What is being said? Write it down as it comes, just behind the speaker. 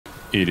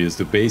It is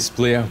the bass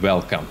player.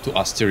 Welcome to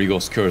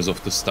ASTERIGOS Curse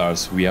of the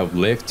Stars. We have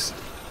left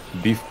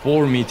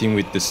before meeting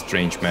with this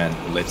strange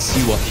man. Let's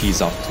see what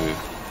he's up to.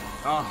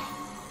 Ah,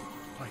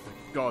 by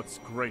the gods'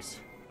 grace.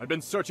 I've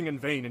been searching in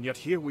vain, and yet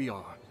here we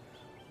are.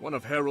 One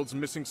of Harold's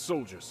missing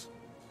soldiers.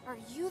 Are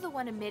you the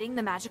one emitting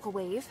the magical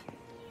wave?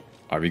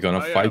 Are we gonna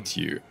I fight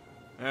am. you?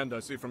 And I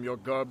see from your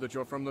garb that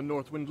you're from the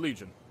Northwind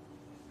Legion.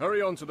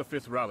 Hurry on to the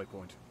 5th rally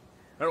point.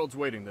 Harold's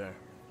waiting there.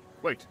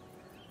 Wait.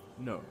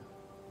 No.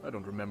 I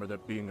don't remember there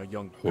being a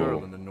young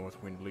girl in the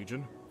Northwind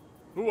Legion.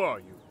 Who are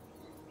you?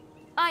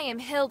 I am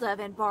Hilda of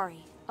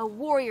Anbari, a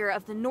warrior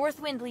of the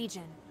Northwind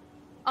Legion.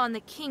 On the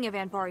King of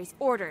Anbari's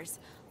orders,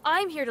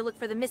 I'm here to look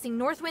for the missing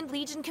Northwind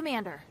Legion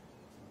commander.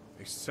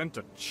 They sent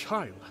a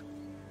child.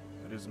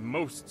 That is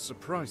most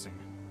surprising.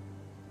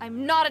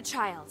 I'm not a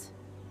child,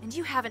 and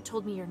you haven't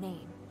told me your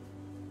name.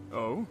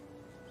 Oh?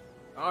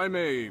 I'm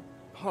a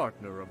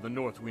partner of the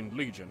Northwind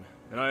Legion,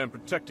 and I am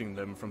protecting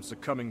them from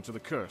succumbing to the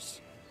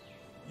curse.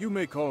 You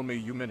may call me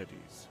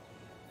Eumenides.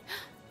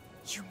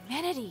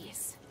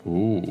 Eumenides?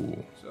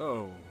 Ooh.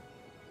 So,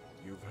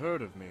 you've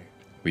heard of me.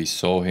 We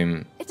saw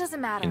him It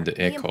doesn't matter. in the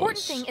The important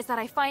echoes. thing is that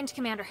I find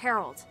Commander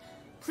Harold.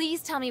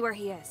 Please tell me where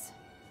he is.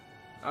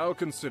 I'll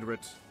consider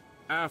it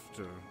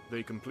after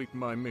they complete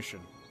my mission.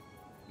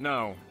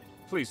 Now,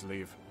 please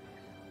leave.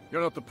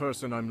 You're not the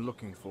person I'm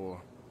looking for.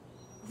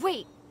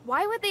 Wait,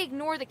 why would they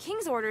ignore the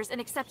King's orders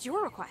and accept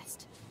your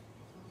request?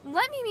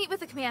 Let me meet with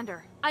the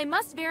commander. I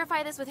must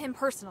verify this with him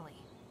personally.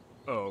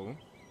 Oh?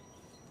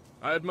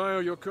 I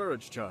admire your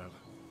courage, child.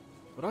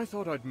 But I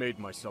thought I'd made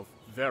myself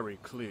very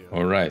clear.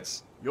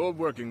 Alright. You're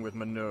working with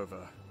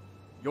Minerva.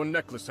 Your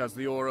necklace has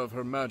the aura of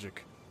her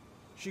magic.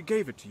 She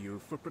gave it to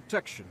you for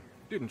protection,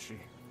 didn't she?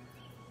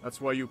 That's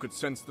why you could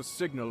sense the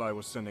signal I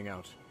was sending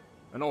out.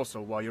 And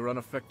also why you're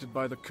unaffected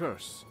by the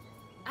curse.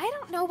 I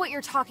don't know what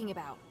you're talking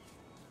about.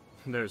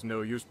 There's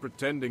no use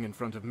pretending in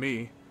front of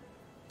me.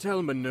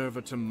 Tell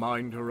Minerva to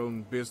mind her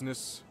own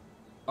business.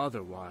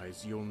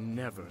 Otherwise, you'll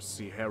never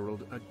see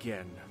Harold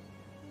again.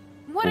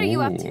 What are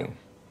you up to? Ooh.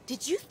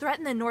 Did you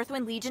threaten the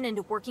Northwind Legion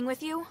into working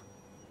with you?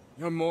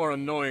 You're more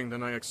annoying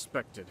than I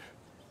expected.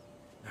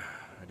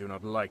 I do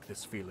not like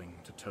this feeling,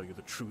 to tell you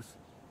the truth.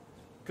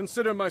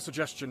 Consider my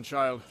suggestion,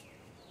 child.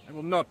 I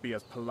will not be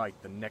as polite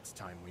the next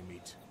time we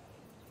meet.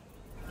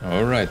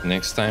 Alright,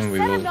 next time we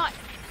Said I'm will not.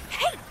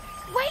 Hey,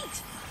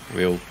 wait!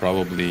 we'll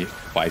probably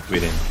fight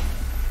with him.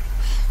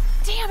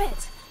 Damn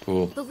it!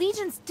 Cool. The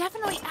Legion's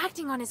definitely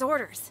acting on his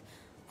orders.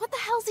 What the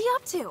hell's he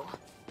up to?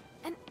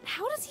 And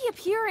how does he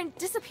appear and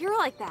disappear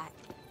like that?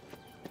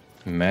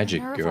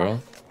 Magic Minerva.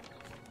 girl.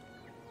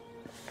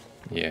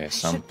 Yeah, I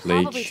some should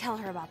probably plague. tell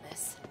her about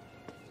this.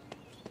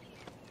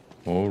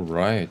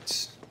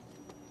 Alright.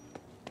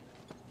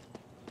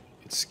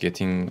 It's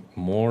getting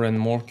more and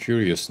more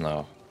curious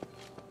now.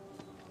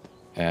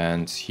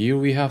 And here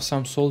we have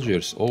some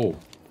soldiers. Oh.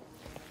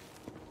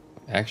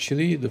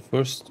 Actually, the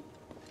first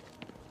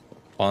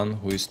one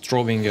who is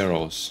throwing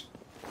arrows.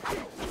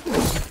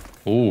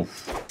 Ooh.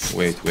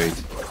 Wait.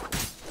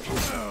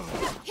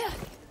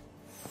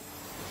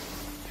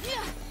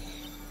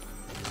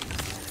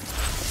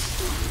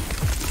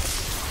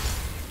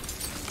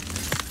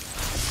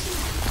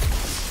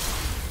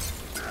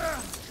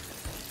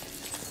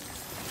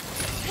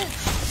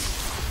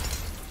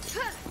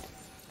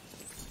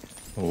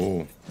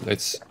 Oh,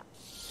 let's...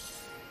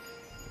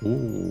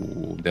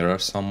 Ooh, there are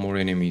some more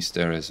enemies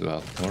there as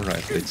well.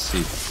 Alright, let's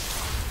see.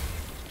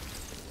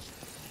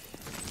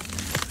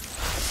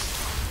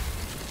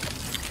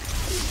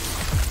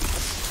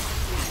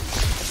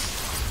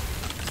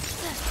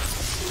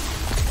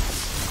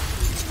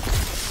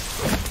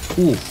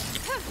 Ooh.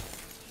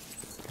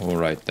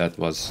 Alright, that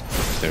was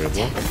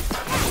terrible.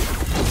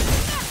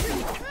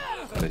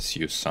 Let's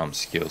use some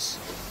skills.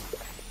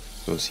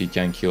 Because he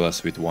can kill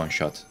us with one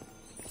shot.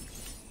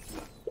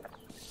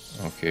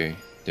 Okay,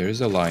 there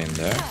is a lion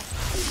there.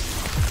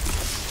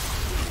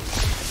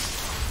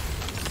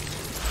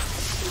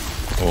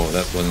 Oh,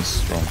 that wasn't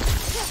strong.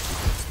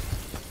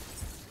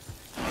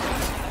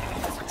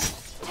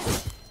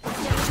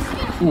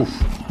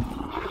 Oof.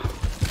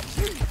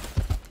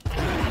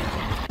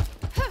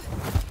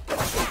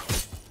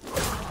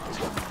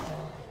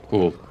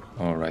 Cool.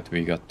 Alright,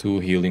 we got 2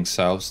 healing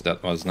salves.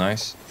 That was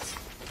nice.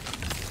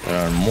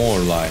 There are more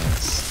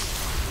lions.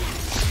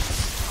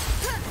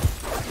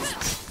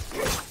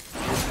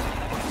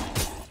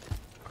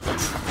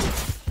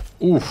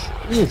 Oof.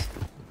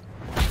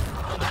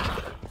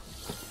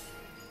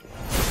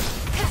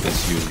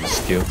 Let's use the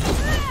skill.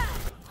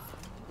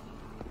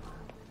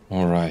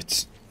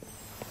 Alright.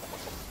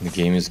 The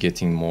game is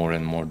getting more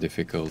and more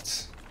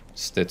difficult.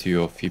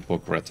 Statue of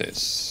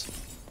Hippocrates.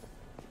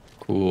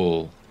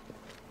 Cool.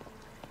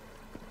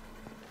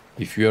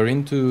 If you are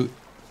into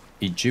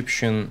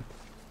Egyptian...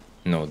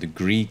 No, the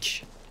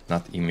Greek...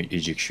 Not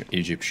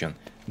Egyptian.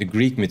 The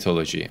Greek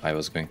mythology, I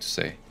was going to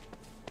say.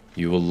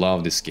 You will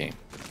love this game.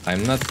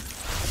 I'm not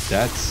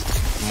that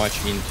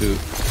much into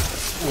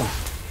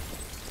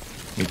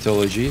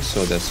mythology,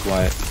 so that's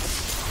why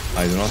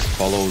I do not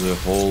follow the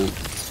whole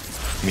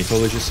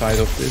mythology side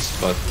of this,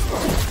 but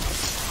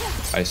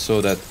I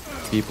saw that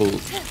people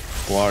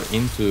who are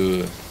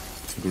into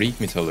Greek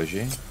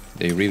mythology,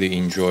 they really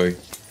enjoy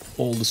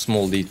all the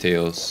small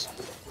details,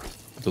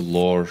 the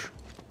lore,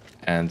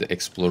 and the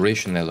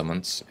exploration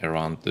elements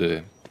around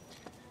the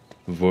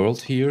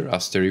world here,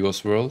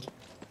 ASTERIGOS world.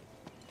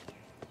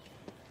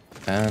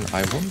 And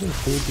I wonder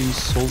who these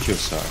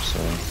soldiers are. So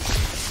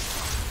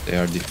they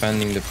are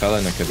defending the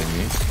Phalan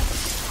Academy.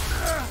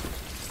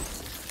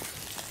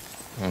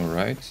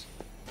 Alright.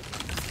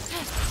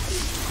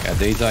 Yeah,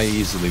 they die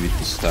easily with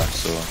this stuff,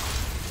 so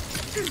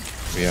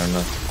we are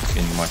not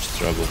in much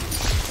trouble.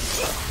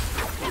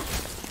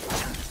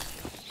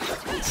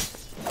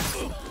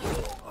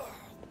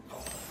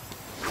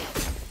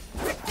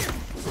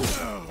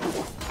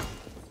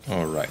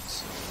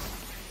 Alright.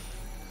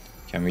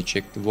 Can we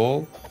check the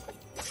wall?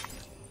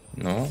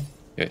 No?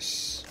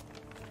 Yes.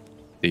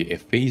 The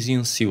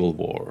Ephesian Civil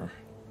War.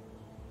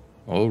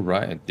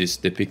 Alright, this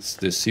depicts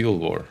the Civil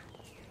War.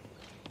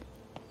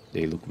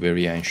 They look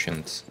very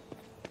ancient.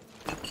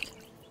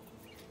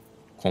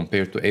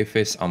 Compared to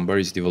Aphes,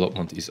 Ambar's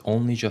development is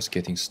only just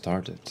getting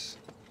started.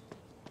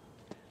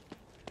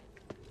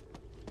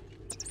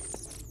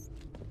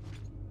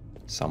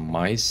 Some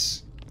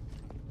mice.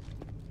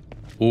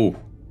 Ooh.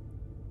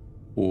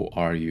 Who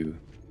are you?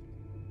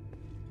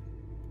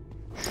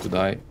 Should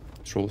I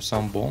throw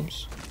some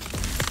bombs?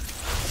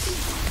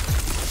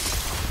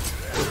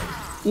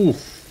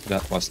 Oof,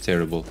 that was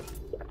terrible.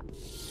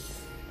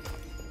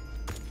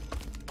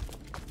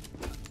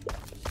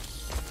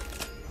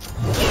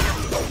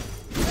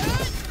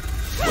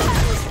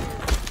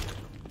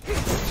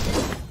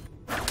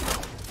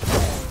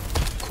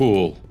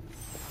 Cool.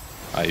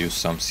 I used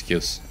some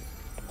skills.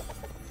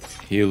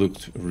 He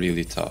looked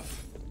really tough.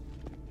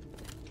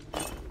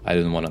 I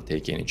didn't want to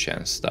take any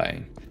chance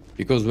dying.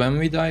 Because when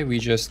we die, we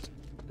just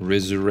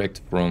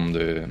resurrect from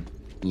the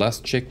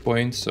last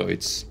checkpoint, so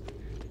it's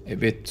a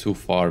bit too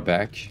far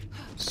back.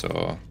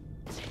 So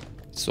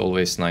it's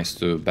always nice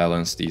to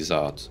balance these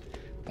out.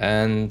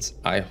 And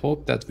I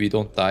hope that we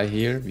don't die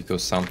here,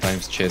 because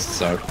sometimes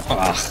chests are...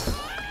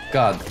 Ah,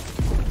 God.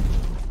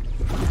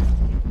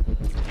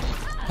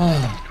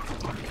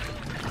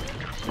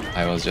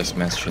 I was just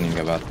mentioning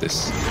about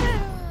this.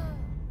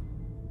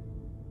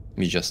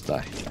 We just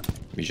die.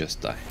 We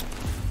just die.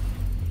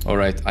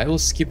 Alright, I will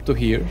skip to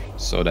here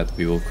so that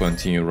we will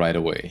continue right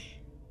away.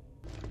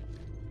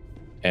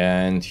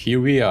 And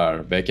here we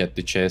are, back at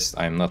the chest.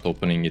 I'm not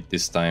opening it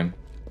this time.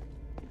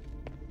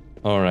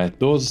 Alright,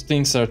 those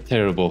things are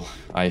terrible.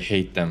 I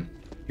hate them.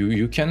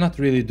 You cannot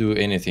really do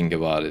anything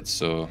about it,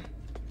 so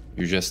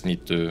you just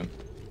need to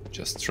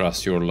just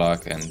trust your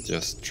luck and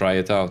just try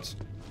it out.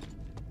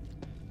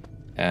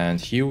 And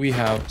here we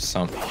have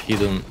some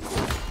hidden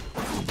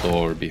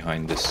door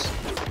behind this.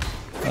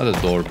 Not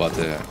a door, but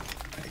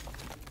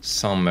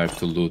somewhere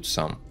to loot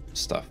some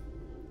stuff.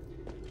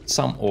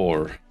 Some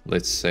ore,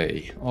 let's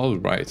say.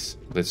 Alright,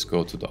 let's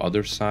go to the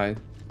other side.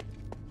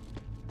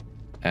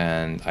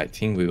 And I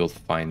think we will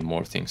find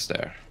more things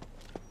there.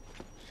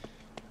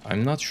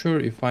 I'm not sure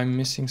if I'm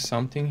missing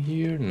something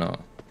here. No,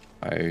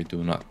 I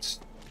do not.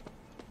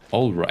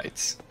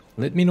 Alright,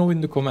 let me know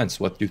in the comments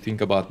what you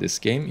think about this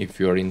game. If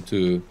you are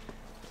into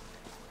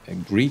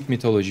Greek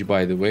mythology,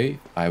 by the way,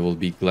 I will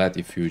be glad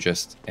if you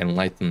just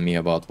enlighten me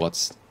about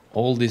what's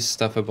all this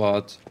stuff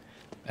about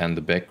and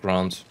the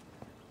background.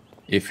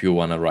 If you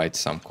want to write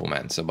some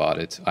comments about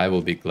it, I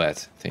will be glad.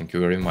 Thank you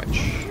very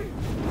much.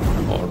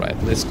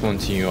 Alright, let's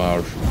continue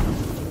our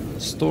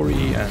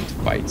story and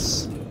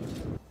fights.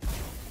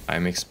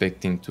 I'm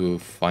expecting to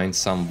find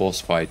some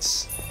boss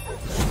fights.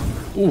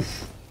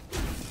 Oof!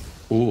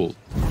 Cool.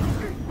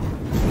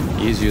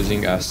 He's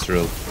using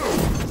Astral.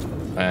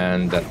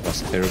 And that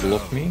was terrible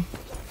of me.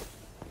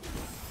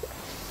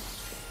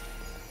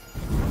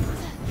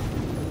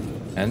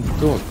 And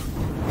dog.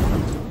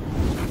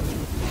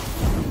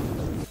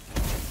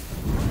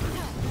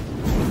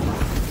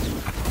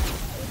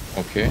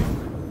 Okay.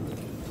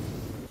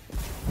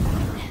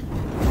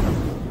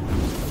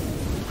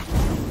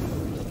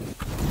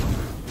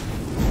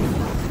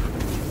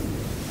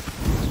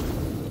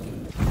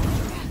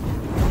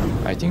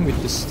 I think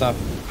with this stuff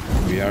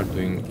we are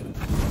doing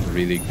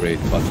really great,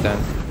 but then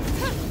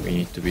we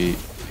need to be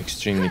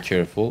extremely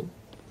careful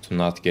to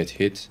not get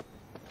hit.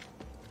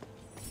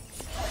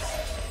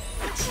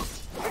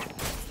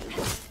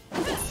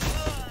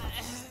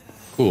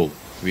 Cool,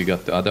 we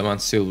got the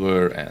adamant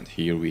silver, and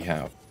here we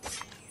have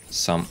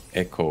some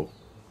echo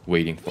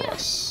waiting for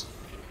us.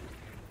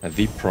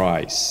 The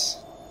price.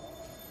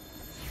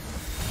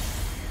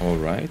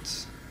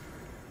 Alright.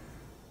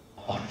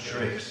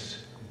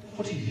 Andres,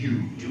 what are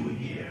you doing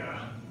here?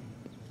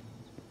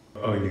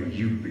 I knew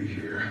you'd be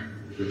here.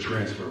 The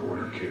transfer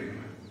order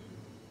came.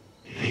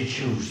 They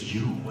chose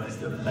you as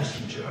the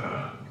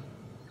messenger.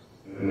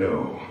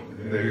 No,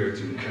 they are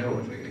too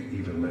cowardly to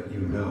even let you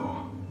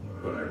know.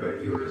 But I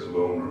bet you're as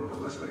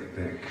vulnerable as they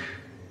think.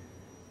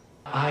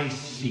 I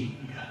see.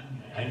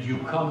 And you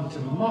come to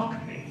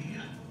mock me.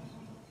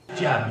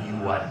 Damn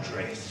you,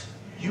 Andres.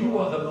 You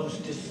are the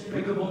most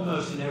despicable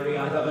mercenary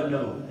I've ever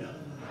known.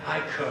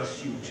 I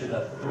curse you to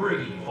the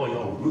three for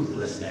your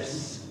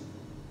ruthlessness.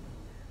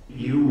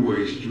 You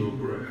waste your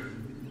breath.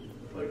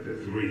 Like the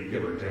three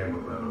give a damn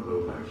about a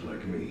lowlife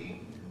like me.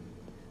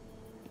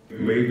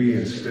 Maybe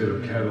instead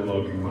of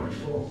cataloging my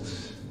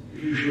faults,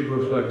 you should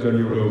reflect on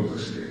your own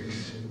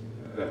mistakes.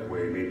 That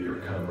way maybe your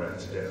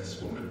comrades'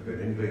 deaths won't have been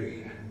in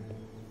vain.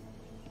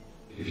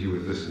 If you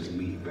had listened to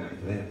me back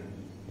then,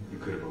 you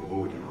could have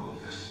avoided all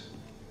of this.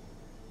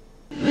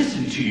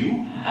 Listen to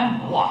you?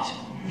 And what?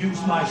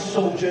 Use my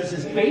soldiers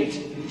as bait?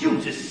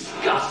 You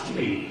disgust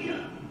me!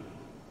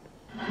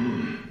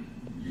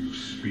 You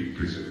speak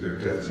as if their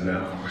deaths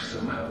now were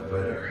somehow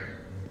better.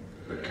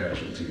 The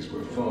casualties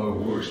were far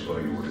worse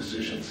by your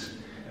decisions,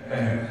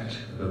 and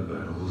the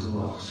battle was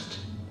lost.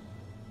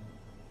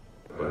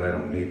 But I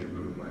don't need to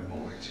prove my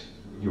point.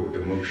 Your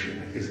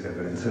demotion is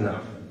evidence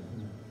enough.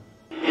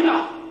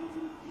 Enough!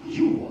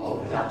 You are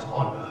without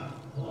honor.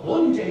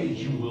 One day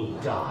you will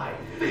die,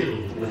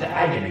 filled with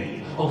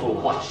agony over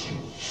what you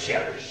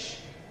cherish.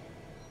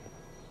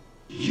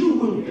 You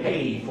will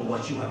pay for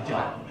what you have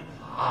done,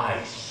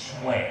 I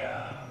swear.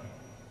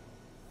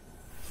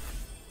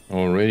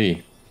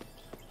 Alrighty.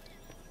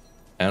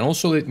 And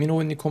also let me know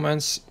in the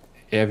comments,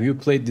 have you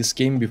played this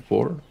game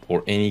before?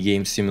 Or any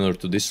game similar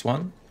to this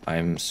one?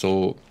 I'm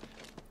so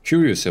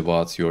curious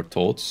about your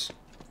thoughts.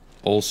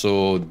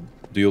 Also,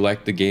 do you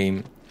like the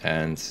game?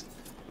 And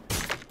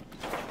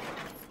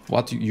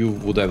what you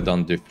would have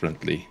done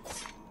differently?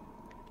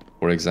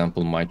 For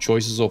example, my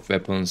choices of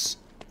weapons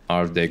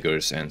are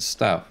daggers and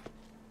staff.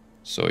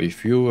 So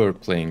if you were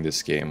playing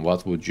this game,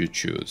 what would you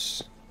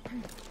choose?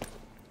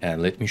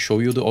 And let me show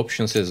you the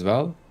options as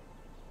well.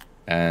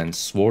 And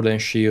sword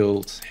and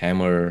shield,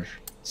 hammer,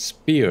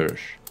 spear,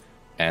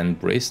 and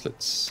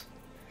bracelets.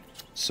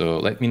 So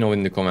let me know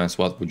in the comments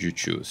what would you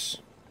choose.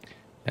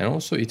 And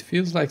also it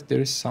feels like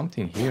there is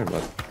something here,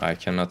 but I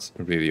cannot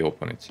really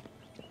open it.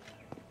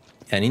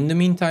 And in the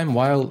meantime,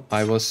 while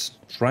I was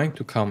trying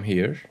to come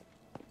here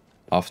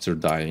after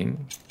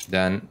dying,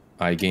 then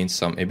I gained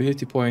some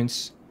ability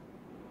points.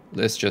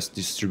 Let's just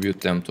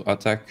distribute them to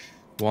attack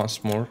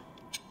once more.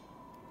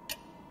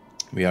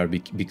 We are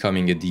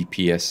becoming a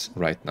DPS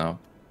right now.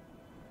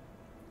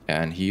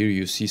 And here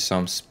you see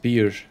some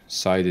spear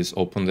side is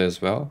opened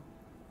as well,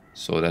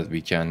 so that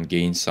we can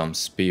gain some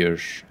spear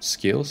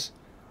skills.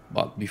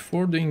 But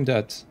before doing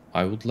that,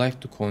 I would like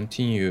to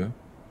continue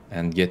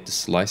and get the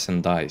slice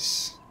and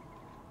dice.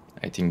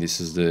 I think this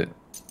is the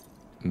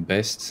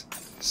best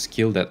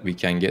skill that we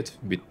can get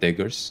with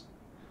daggers.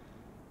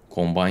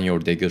 Combine your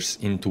daggers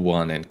into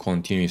one and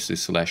continuously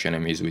slash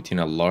enemies within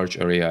a large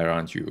area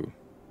around you.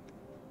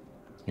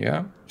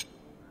 Yeah,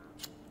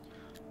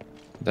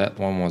 that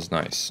one was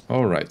nice.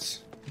 All right,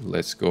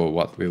 let's go.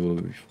 What we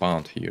will be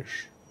found here?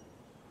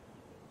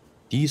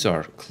 These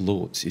are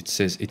clothes. It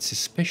says it's a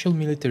special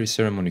military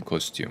ceremony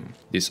costume.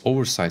 This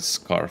oversized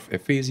scarf.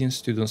 Ephesian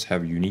students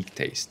have unique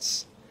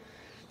tastes.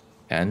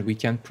 And we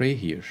can pray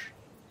here.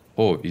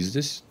 Oh, is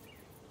this?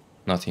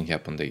 Nothing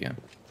happened again.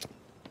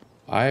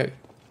 I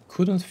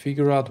couldn't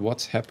figure out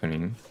what's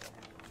happening.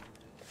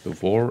 The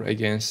war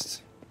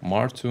against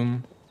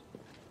Martum.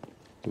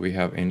 Do we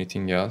have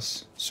anything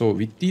else? So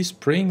with these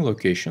praying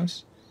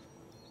locations,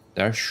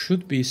 there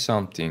should be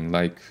something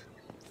like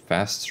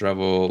fast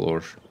travel,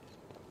 or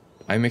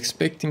I'm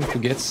expecting to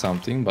get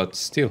something, but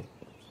still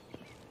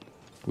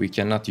we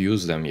cannot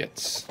use them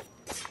yet.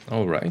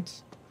 All right.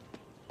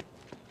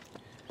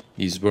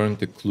 These weren't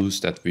the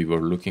clues that we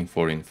were looking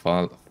for in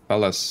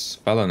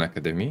Falan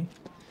Academy.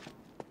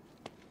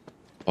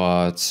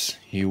 But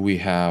here we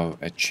have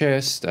a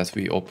chest that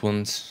we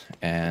opened,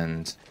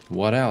 and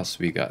what else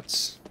we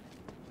got?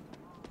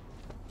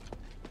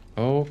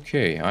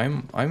 Okay,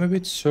 I'm a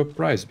bit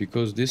surprised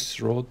because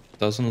this road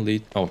doesn't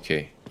lead.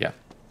 Okay, yeah,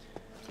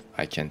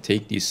 I can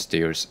take these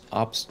stairs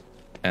up,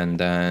 and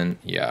then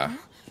yeah.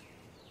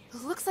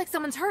 Looks like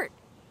someone's hurt.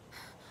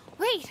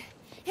 Wait,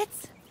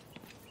 it's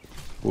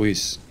Who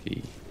is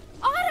he?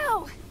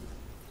 Otto!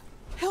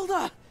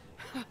 Hilda!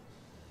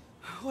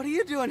 What are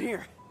you doing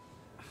here?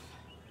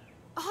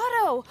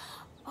 Otto!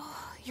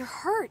 Oh, you're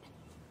hurt.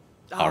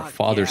 Our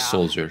father's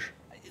soldier.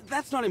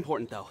 That's not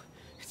important, though.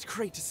 It's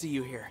great to see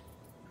you here.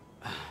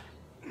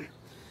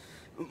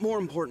 More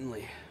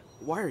importantly,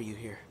 why are you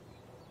here?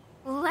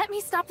 Let me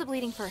stop the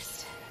bleeding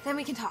first, then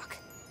we can talk.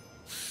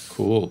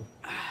 Cool.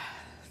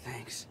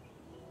 Thanks.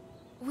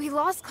 We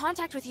lost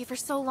contact with you for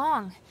so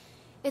long.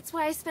 It's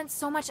why I spent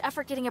so much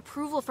effort getting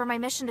approval for my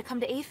mission to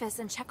come to Aphes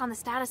and check on the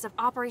status of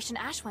Operation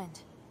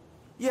Ashwind.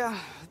 Yeah,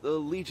 the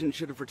Legion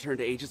should have returned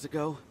ages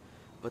ago,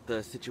 but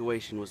the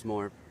situation was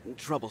more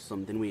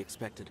troublesome than we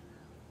expected.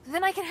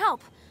 Then I can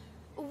help.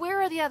 Where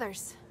are the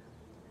others?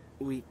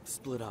 We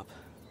split up.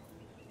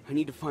 I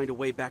need to find a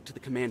way back to the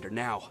commander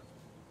now.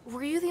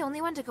 Were you the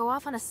only one to go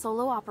off on a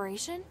solo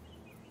operation?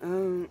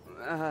 Tell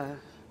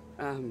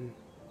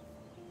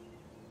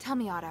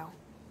me, Otto.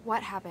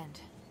 What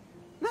happened?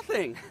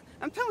 Nothing.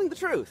 I'm telling the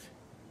truth.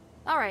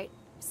 Alright,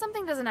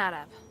 something doesn't add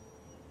up.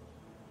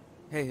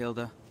 Hey,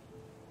 Hilda.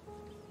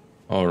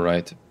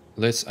 Alright,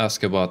 let's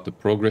ask about the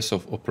progress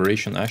of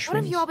Operation What have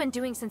Ashwind. you all been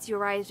doing since you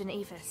arrived in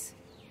Aphes?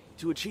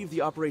 To achieve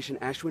the Operation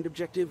Ashwind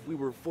objective, we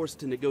were forced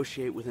to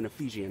negotiate with an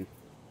Ephesian.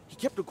 He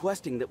kept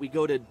requesting that we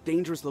go to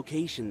dangerous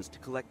locations to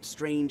collect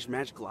strange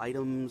magical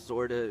items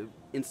or to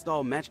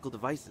install magical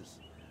devices.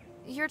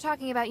 You're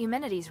talking about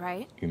Eumenides,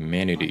 right?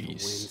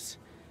 Humanities.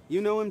 You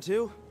know him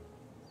too?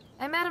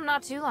 I met him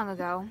not too long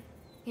ago.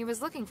 He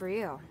was looking for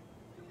you.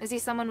 Is he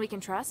someone we can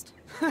trust?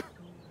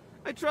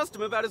 I trust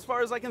him about as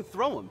far as I can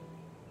throw him.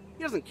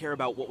 He doesn't care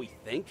about what we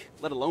think,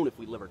 let alone if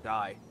we live or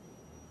die.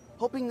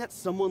 Hoping that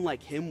someone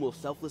like him will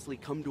selflessly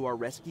come to our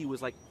rescue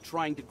is like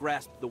trying to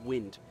grasp the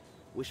wind.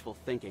 Wishful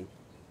thinking.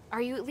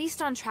 Are you at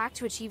least on track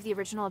to achieve the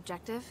original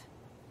objective?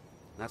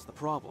 That's the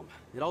problem.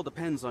 It all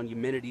depends on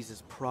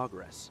Eumenides'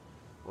 progress.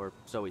 Or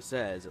so he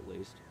says, at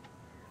least.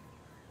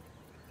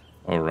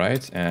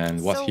 Alright,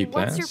 and what he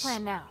plans? What's your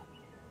plan now?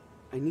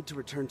 I need to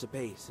return to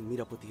base and meet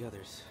up with the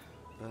others.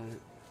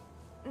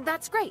 But...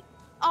 That's great.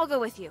 I'll go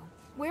with you.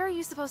 Where are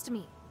you supposed to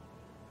meet?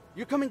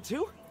 You're coming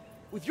too?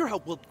 With your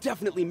help, we'll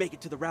definitely make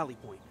it to the rally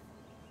point.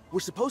 We're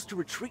supposed to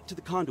retreat to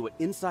the conduit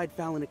inside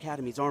Fallon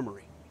Academy's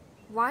armory.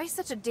 Why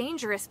such a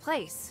dangerous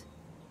place?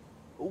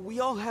 We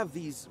all have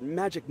these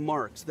magic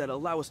marks that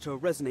allow us to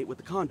resonate with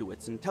the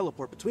conduits and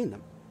teleport between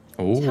them.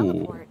 Oh.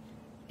 Teleport?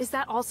 Is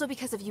that also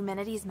because of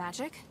Eumenides'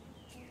 magic?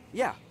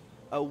 Yeah.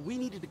 We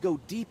needed to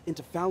go deep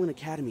into Fallon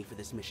Academy for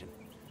this mission.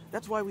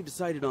 That's why we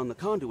decided on the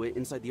conduit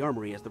inside the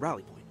armory as the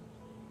rally point.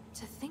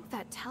 To think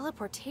that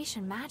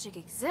teleportation magic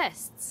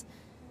exists.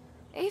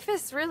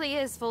 Aphes really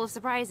is full of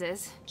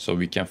surprises. So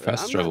we can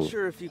fast travel, I'm not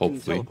sure if you hopefully.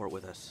 can teleport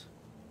with us.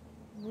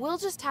 We'll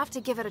just have to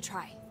give it a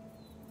try.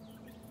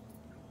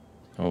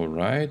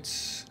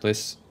 Alright,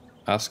 let's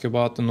ask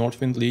about the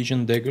Northwind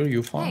Legion dagger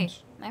you found. Hey,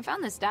 I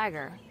found this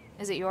dagger.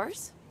 Is it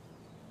yours?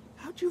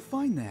 How'd you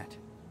find that?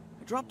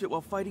 I dropped it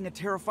while fighting a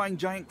terrifying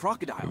giant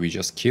crocodile. We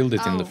just killed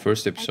it in the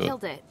first I episode.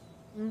 killed it.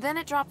 Then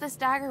it dropped this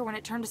dagger when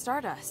it turned to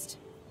stardust.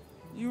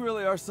 You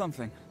really are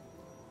something.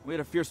 We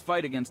had a fierce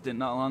fight against it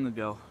not long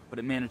ago, but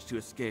it managed to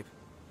escape.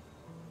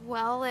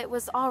 Well, it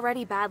was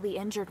already badly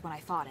injured when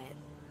I fought it.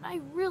 I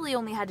really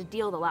only had to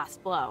deal the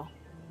last blow.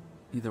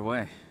 Either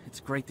way, it's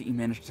great that you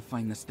managed to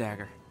find this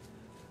dagger.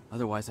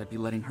 Otherwise, I'd be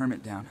letting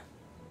Hermit down.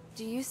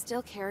 Do you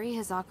still carry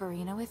his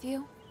ocarina with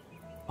you?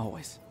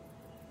 Always.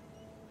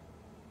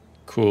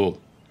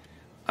 Cool.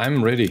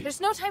 I'm ready.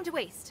 There's no time to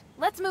waste.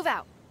 Let's move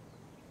out.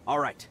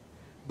 Alright.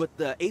 But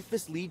the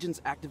Aphes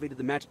legions activated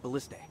the magic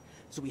ballistae,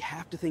 so we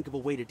have to think of a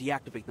way to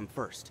deactivate them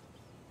first.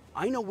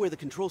 I know where the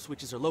control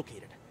switches are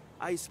located.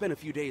 I spent a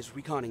few days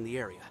reconning the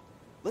area.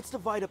 Let's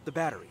divide up the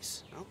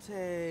batteries. I'll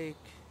take...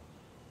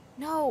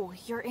 No,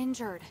 you're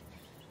injured.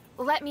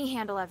 Let me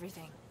handle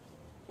everything.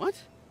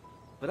 What?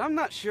 But I'm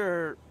not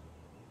sure...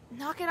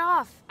 Knock it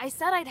off. I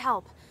said I'd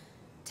help.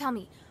 Tell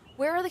me,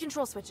 where are the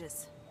control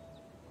switches?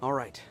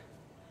 Alright.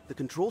 The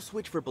control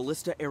switch for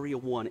Ballista Area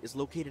 1 is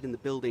located in the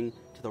building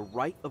to the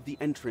right of the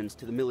entrance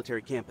to the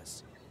military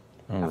campus.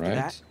 After that,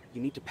 Alright.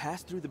 you need to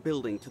pass through the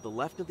building to the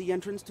left of the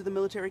entrance to the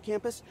military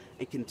campus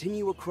and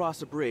continue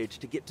across a bridge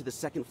to get to the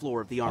second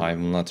floor of the armory. I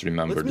will not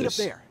remember Let's meet this.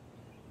 up there.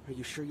 Are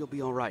you sure you'll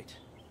be alright?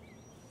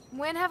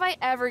 When have I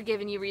ever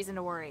given you reason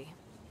to worry?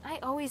 I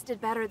always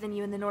did better than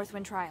you in the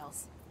Northwind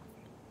trials.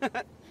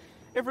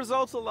 If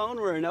results alone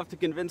were enough to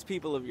convince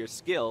people of your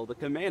skill, the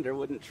commander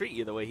wouldn't treat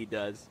you the way he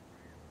does.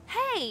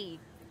 Hey!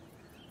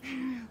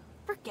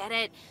 Forget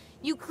it.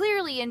 You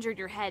clearly injured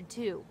your head,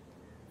 too.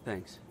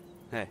 Thanks.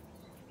 Hey,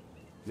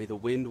 may the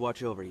wind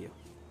watch over you.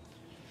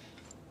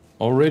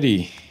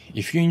 Alrighty.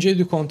 If you enjoyed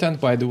the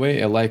content, by the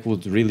way, a like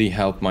would really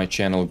help my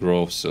channel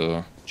grow,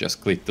 so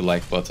just click the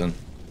like button,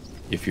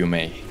 if you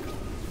may.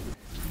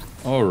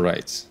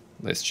 Alright,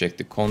 let's check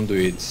the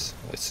conduits,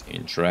 let's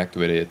interact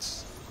with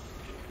it.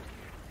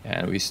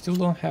 And we still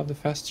don't have the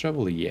fast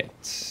travel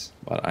yet,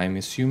 but I'm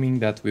assuming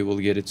that we will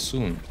get it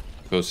soon,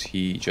 because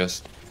he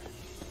just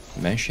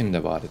mentioned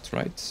about it,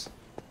 right?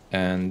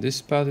 And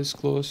this path is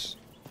closed,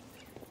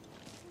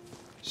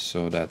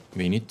 so that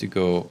we need to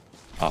go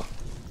up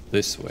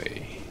this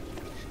way.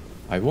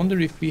 I wonder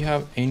if we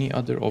have any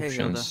other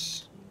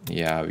options.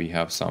 Yeah, we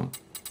have some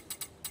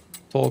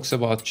talks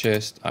about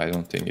chest. I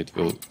don't think it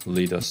will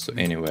lead us to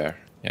anywhere.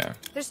 Yeah.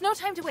 There's no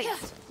time to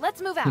waste.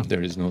 Let's move out.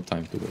 There is no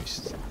time to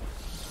waste.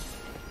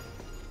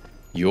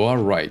 You are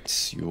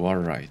right. You are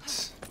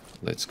right.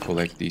 Let's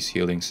collect these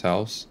healing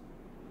salves.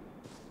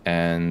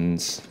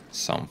 And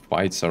some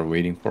fights are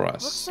waiting for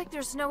us. Looks like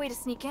there's no way to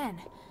sneak in.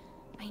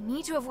 I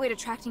need to avoid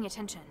attracting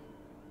attention.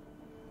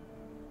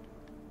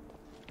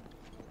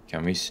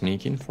 Can we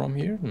sneak in from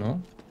here?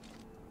 No.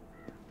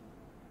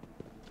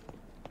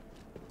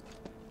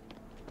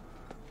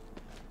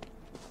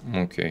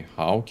 Okay,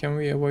 how can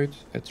we avoid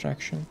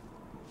attraction?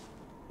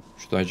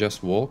 Should I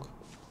just walk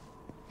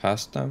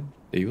past them?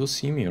 They will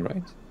see me,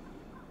 right?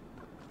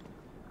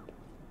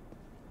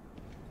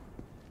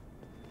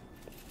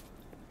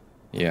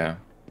 Yeah.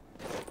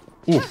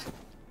 Ooh.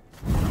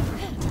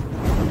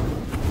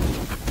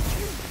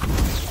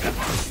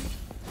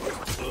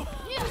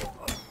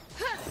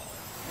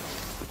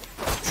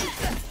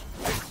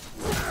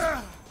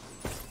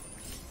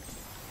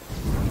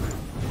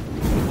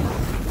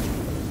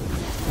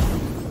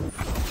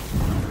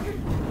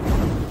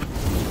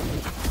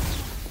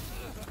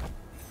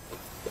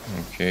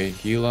 Okay,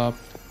 heal up.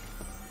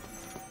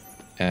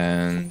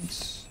 And...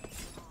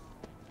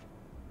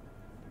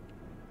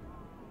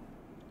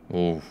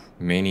 oh,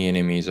 many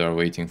enemies are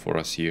waiting for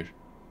us here.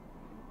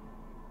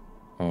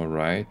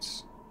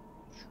 Alright.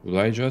 Should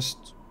I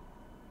just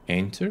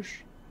enter?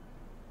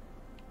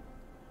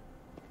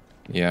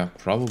 Yeah,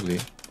 probably.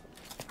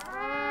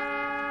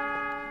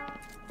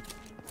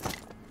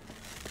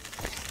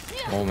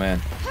 Oh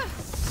man.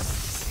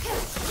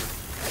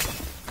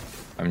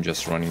 I'm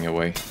just running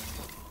away.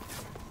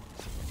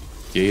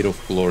 Gate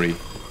of Glory.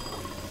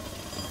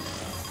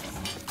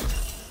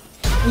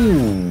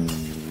 Ooh,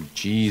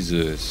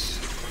 Jesus.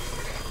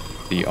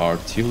 The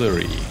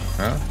artillery,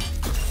 huh?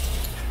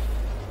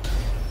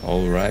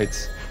 Alright.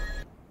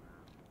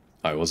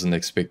 I wasn't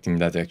expecting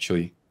that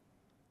actually.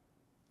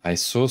 I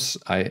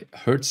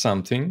heard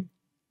something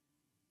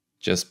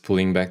just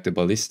pulling back the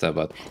ballista,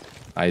 but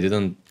I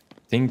didn't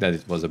think that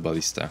it was a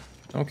ballista.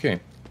 Okay,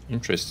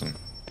 interesting.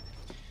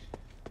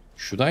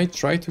 Should I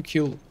try to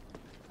kill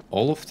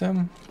all of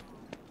them?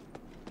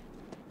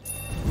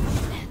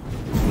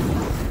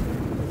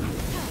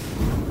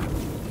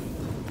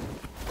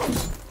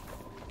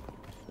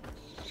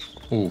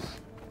 Oof.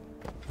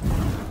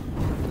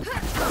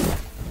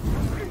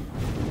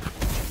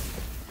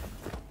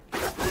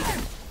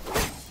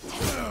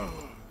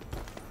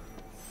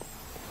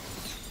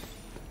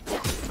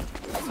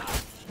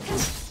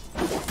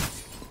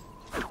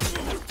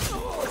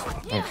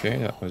 Okay,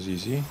 that was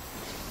easy.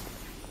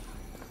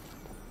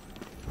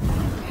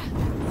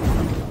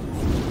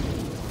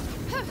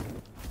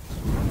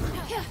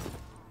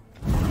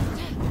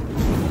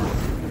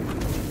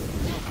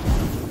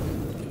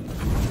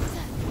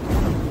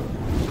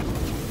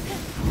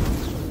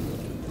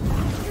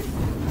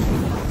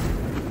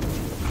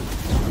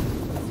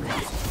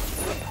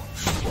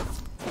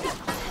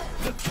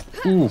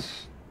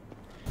 Oof.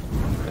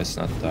 Let's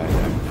not die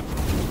there.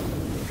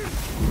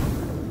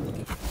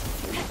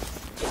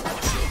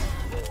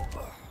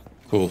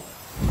 Cool.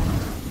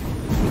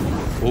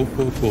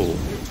 Cool.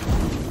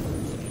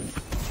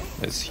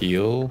 Let's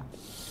heal.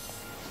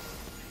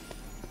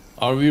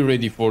 Are we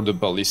ready for the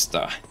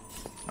ballista?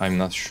 I'm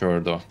not sure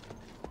though.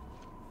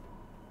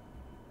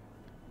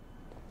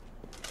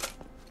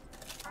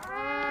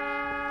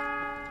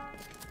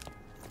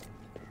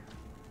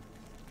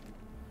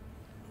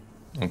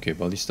 Okay,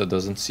 ballista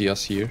doesn't see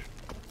us here.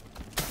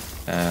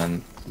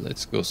 And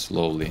let's go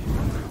slowly.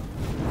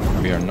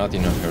 We are not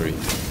in a hurry.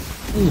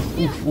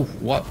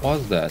 Oof, what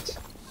was that?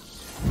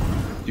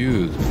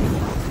 Dude.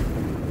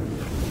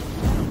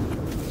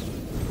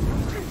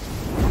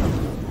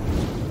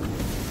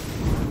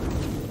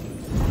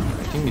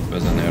 I think it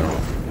was an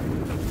arrow.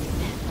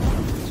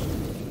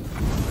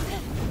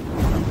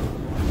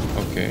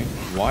 Okay,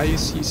 why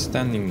is he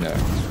standing there?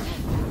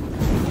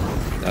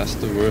 That's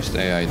the worst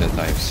AI that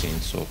I've seen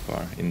so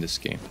far in this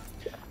game.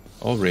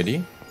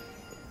 Already,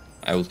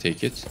 I will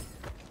take it.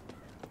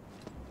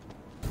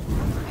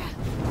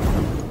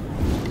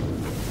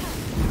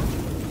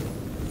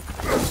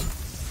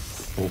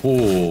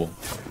 Oh.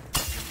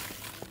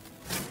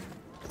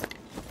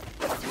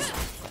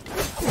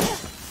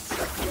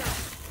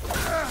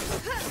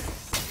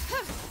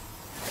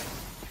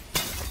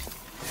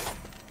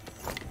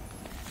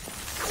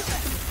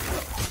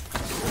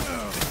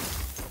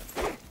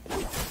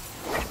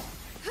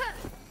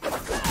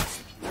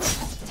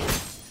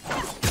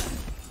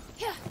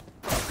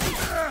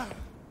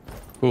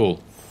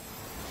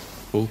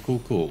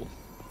 Cool.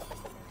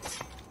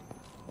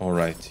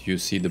 Alright, you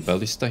see the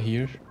ballista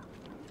here?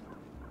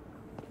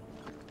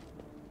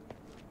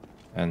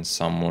 And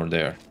some more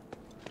there.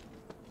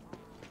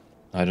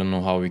 I don't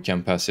know how we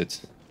can pass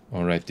it.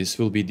 Alright, this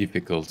will be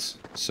difficult.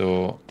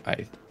 So,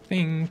 I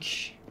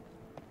think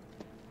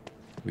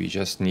we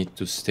just need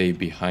to stay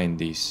behind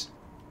these.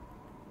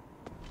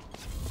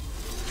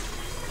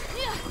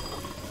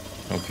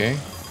 Okay.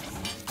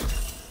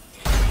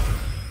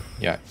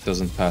 Yeah, it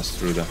doesn't pass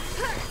through the...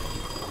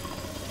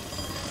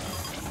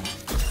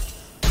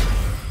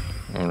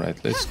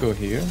 Alright, let's go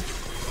here.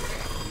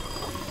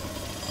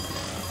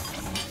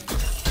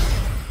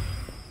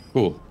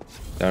 Cool.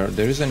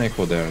 There is an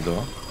echo there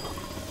though.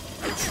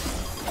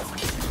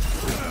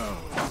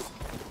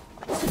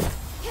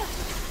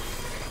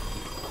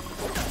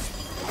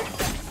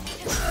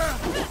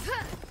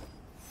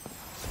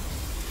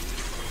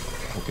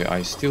 Okay,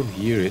 I still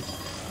hear it.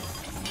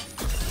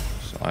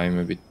 So I'm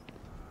a bit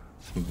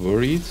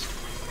worried.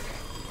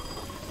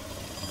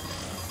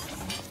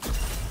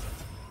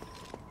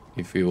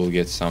 If we will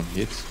get some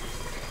hits.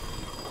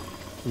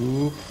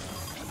 Ooh.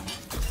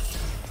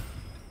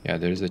 Yeah,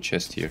 there is a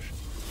chest here.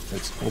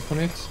 Let's open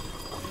it.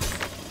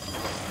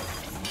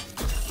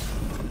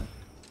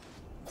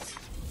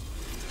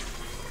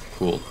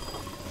 Cool.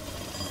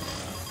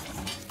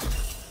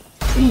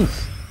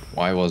 Oof.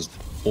 I was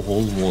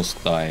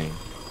almost dying.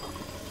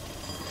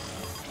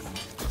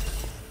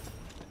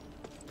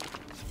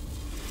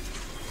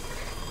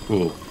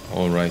 Cool.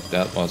 Alright,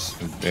 that was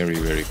very,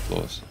 very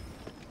close.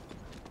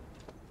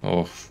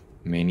 Oh,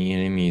 many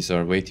enemies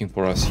are waiting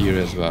for us here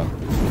as well.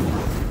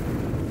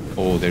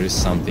 Oh, there is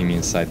something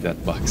inside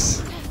that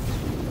box.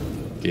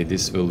 Okay,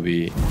 this will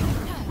be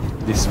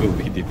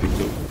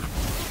difficult.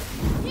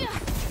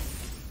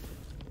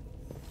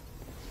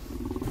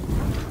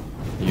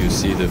 You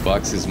see the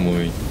box is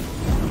moving.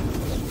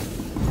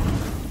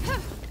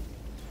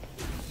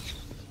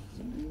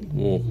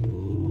 Whoa.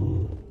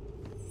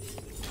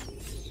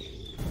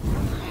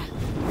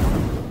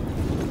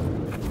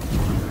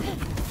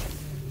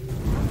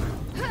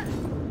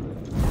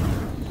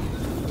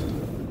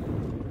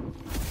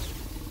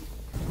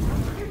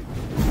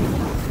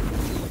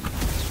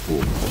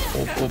 Oh.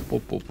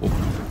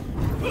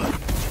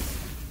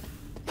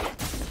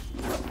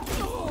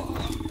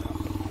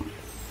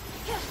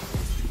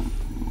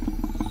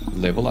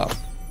 Level up.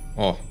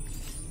 Oh.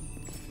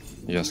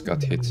 Just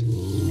got hit.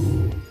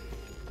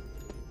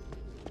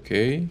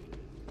 Okay.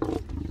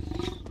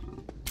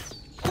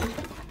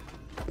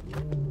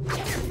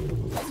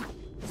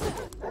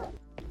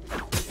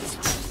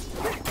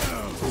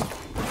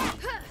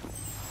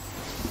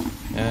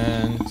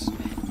 And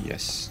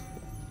yes.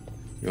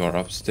 You are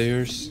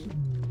upstairs.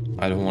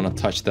 I don't want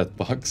to touch that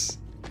box.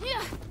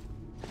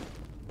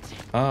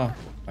 Ah,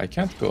 I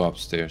can't go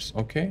upstairs.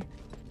 Okay.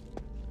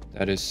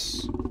 That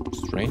is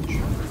strange.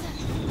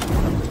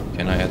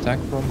 Can I attack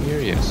from here?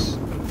 Yes.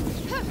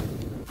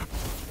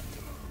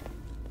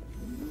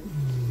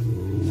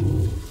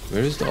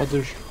 Where is the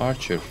other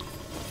archer?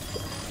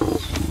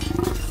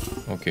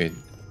 Okay,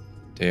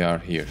 they are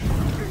here.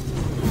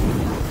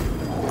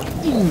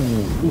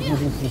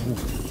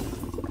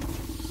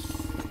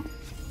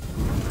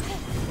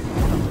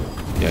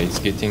 Yeah, it's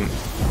getting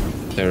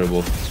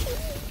terrible.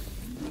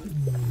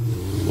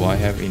 Do I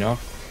have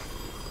enough?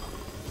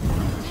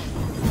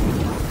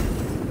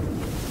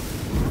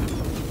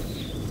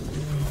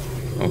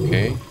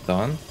 Okay,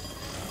 done.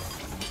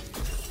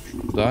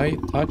 Should I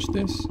touch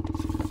this?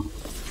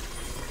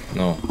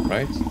 No,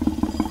 right?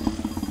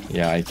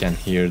 Yeah, I can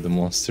hear the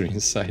monster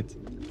inside.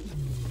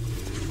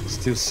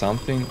 Still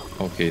something.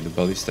 Okay, the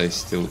ballista is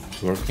still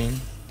working.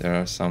 There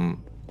are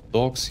some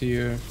dogs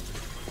here.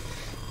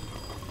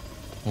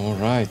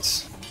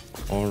 Alright.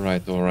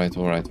 Alright.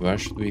 Where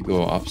should we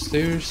go?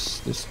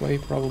 Upstairs? This way,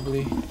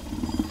 probably.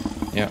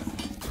 Yeah.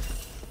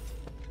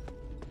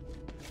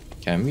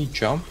 Can we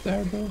jump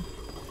there, though?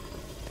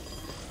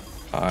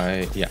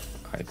 Yeah,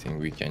 I think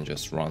we can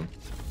just run.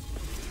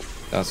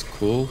 That's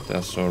cool.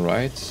 That's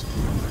alright.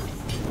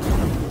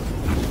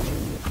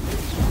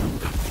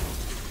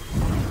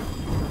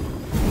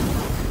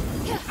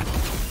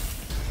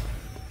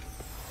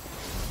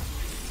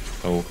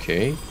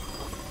 Okay.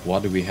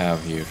 What do we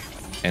have here?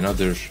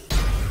 Another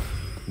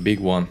big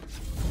one.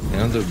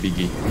 Another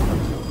biggie.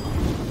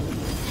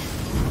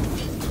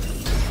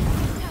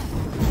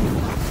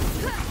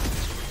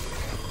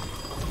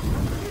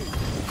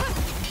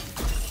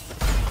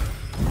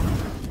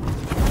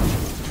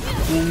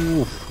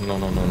 Oof. No.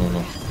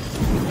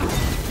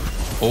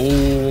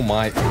 Oh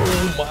my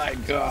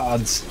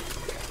god.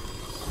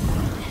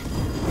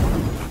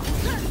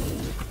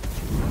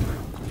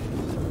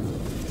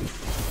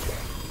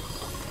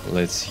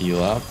 Let's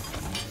heal up.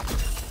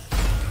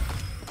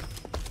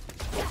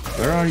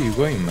 Where are you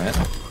going, man?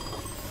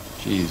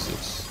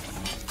 Jesus.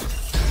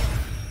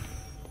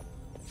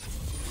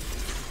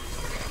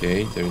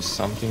 Okay, there is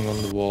something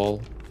on the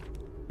wall.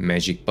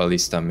 Magic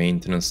ballista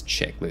maintenance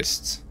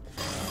checklist.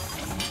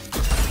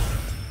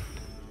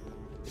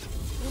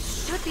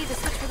 This should be the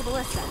switch for the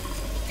ballista.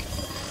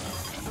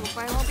 Hope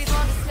I won't be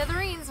blown to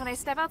smithereens when I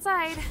step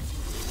outside.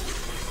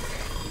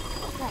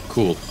 Right.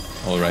 Cool.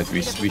 Alright,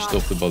 we switched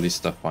off the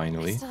ballista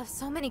finally. I still have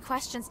so many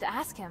questions to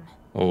ask him.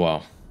 Oh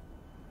wow.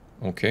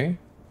 Okay.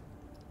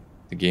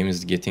 The game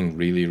is getting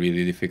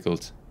really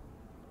difficult.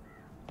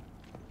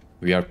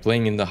 We are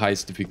playing in the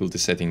highest difficulty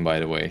setting, by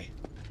the way.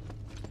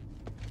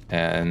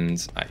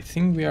 And I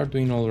think we are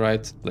doing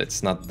alright.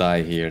 Let's not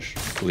die here,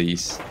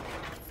 please.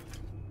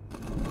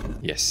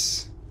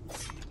 Yes.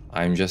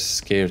 I'm just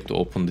scared to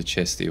open the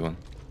chest even.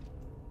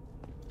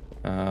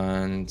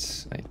 And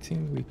I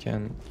think we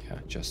can, yeah,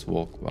 just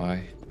walk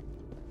by.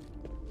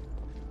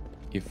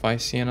 If I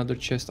see another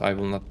chest, I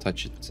will not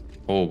touch it.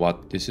 Oh,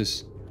 what? This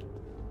is...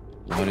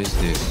 What is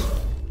this?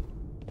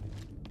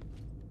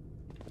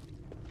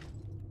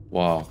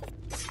 Wow.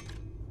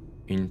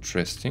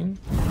 Interesting.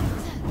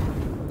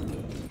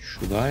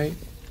 Should I...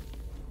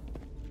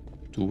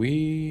 Do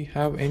we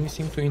have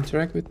anything to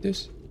interact with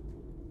this?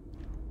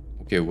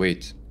 Okay,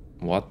 wait.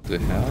 What the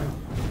hell?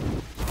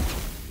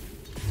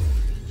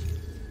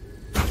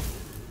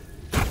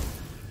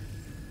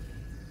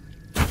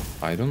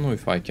 I don't know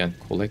if I can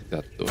collect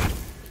that though.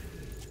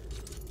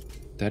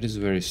 That is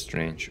very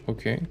strange.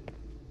 Okay.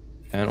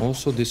 And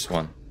also this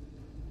one.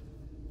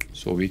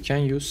 So we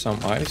can use some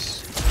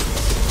ice.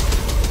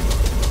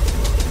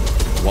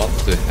 What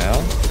the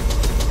hell?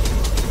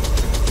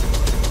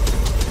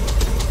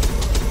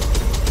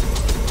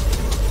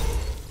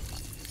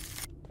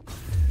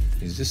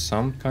 Is this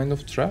some kind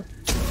of trap?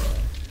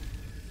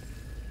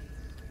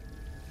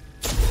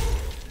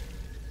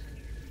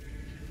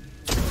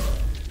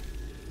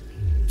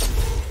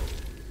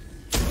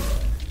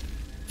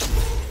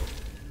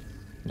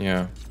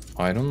 Yeah,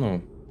 I don't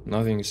know.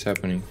 Nothing is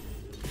happening.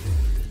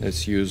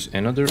 Let's use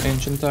another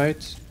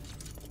enchantite.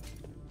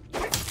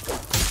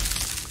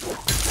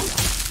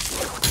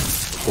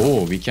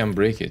 Oh, we can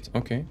break it.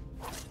 Okay.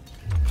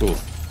 Cool.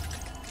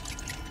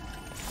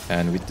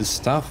 And with the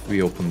staff,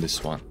 we open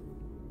this one.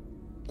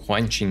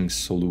 Quenching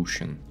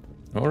solution.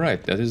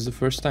 Alright, that is the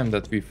first time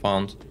that we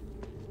found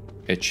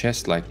a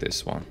chest like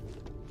this one.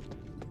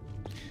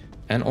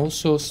 And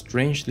also,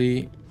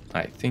 strangely,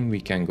 I think we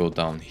can go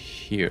down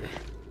here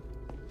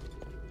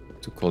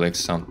to collect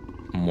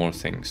some more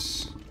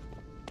things.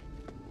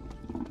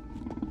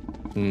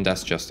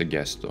 That's just a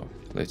guess though.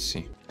 Let's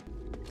see.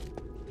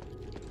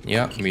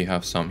 Yeah, we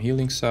have some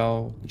healing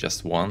salve,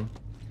 just one.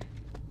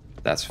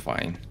 That's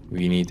fine.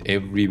 We need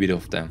every bit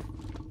of them.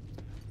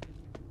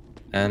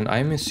 And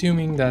I'm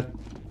assuming that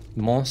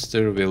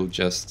monster will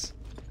just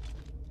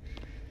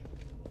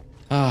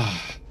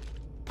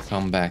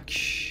come back,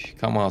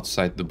 come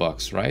outside the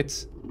box,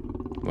 right?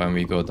 When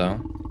we go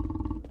down.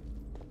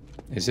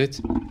 Is it?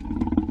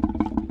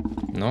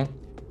 No?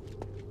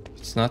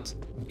 It's not?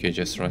 Okay,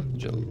 just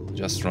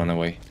run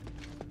away.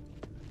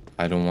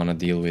 I don't want to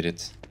deal with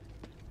it.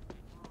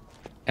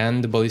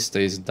 And the ballista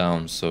is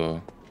down,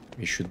 so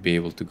we should be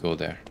able to go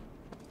there.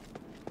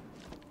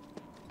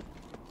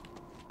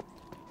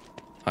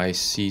 I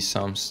see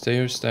some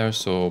stairs there,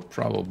 so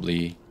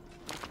probably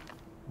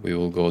we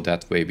will go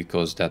that way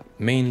because that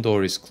main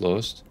door is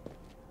closed.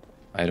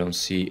 I don't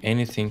see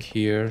anything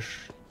here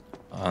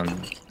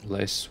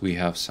unless we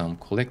have some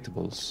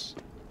collectibles.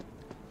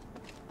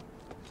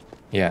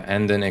 Yeah,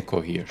 and an echo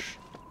here.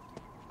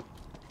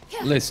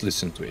 Let's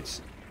listen to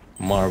it.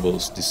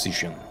 Marvel's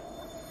decision.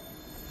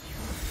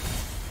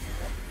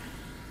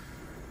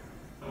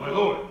 My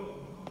lord,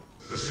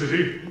 the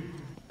city?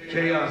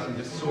 Chaos and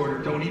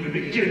disorder don't even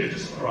begin to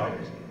describe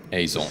it.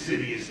 Azon. The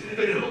city is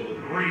filled with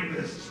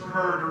rapists,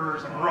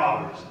 murderers, and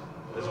robbers,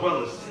 as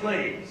well as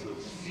slaves who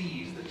have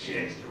seized the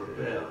chance to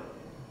rebel.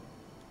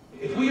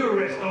 If we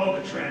arrest all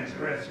the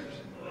transgressors,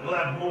 we'll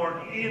have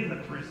more in the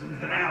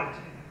prisons than out.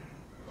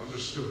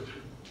 Understood.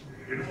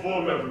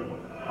 Inform everyone.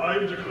 I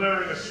am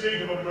declaring a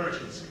state of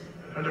emergency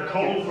and a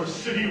call for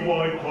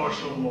citywide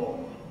martial law.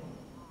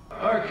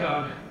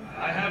 Archon,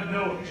 I have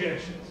no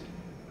objections,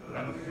 but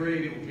I'm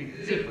afraid it will be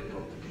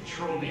difficult to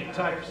control the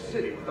entire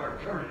city with our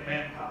current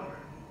manpower.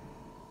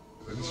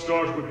 Then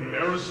start with the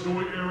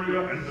Aristoi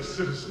area and the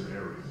citizen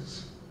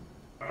areas.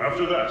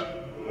 After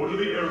that, order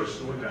the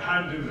Aristoi to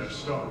hand in their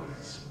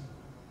stardust.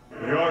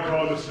 The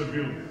Archon of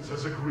Civilians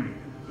has agreed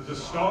that the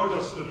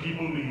stardust the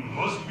people need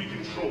must be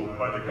controlled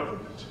by the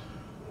government.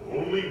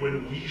 Only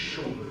when we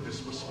shoulder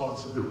this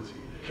responsibility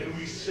can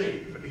we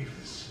save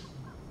Aphes.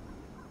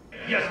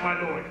 Yes, my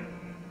lord.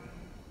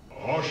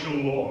 Martial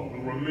law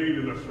will remain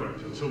in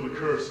effect until the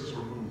curse is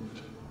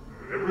removed.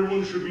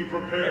 Everyone should be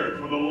prepared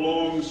for the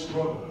long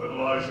struggle that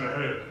lies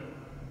ahead.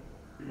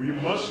 We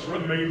must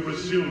remain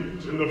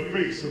resilient in the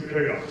face of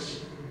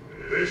chaos.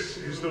 This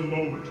is the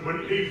moment when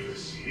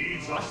Aphes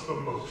needs us the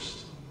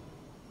most.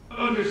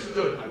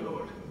 Understood, my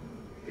lord.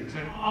 It's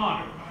an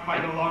honor to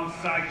fight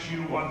alongside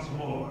you once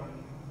more.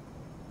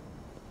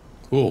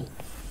 Cool.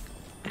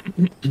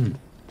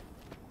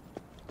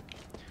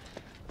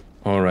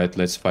 Alright,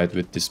 let's fight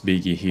with this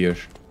biggie here.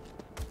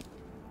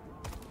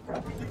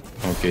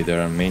 Okay,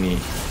 there are many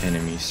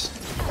enemies.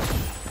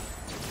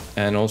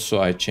 And also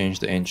I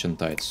changed the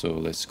enchantite, so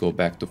let's go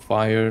back to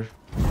fire,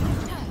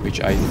 which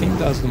I think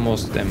does the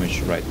most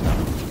damage right now.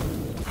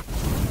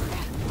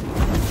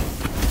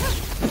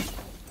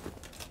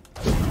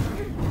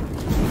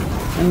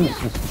 Ooh.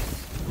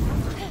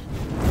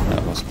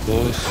 That was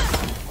close.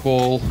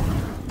 Call.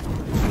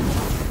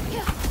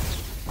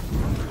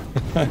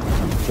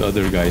 The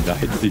other guy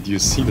died. Did you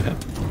see that?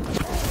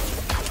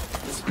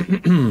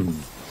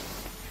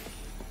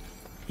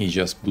 He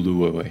just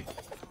blew away.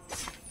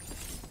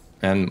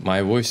 And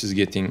my voice is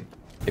getting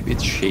a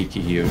bit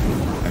shaky here.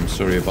 I'm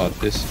sorry about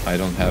this. I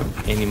don't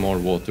have any more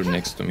water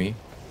next to me.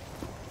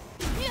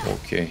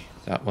 Okay,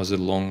 that was a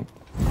long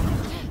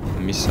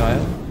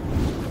missile.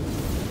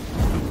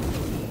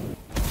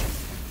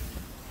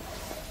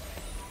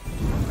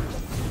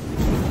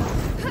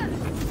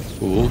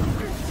 Cool.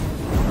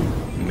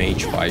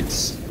 Mage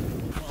fights.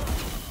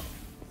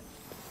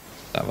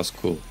 That was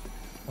cool.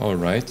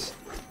 Alright.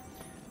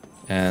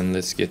 And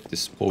let's get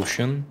this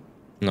potion.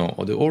 No,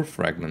 the ore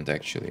fragment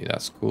actually.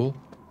 That's cool.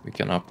 We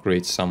can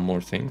upgrade some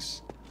more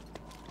things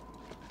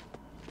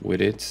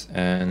with it.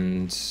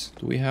 And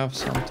do we have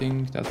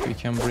something that we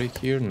can break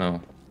here?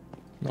 No.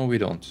 No, we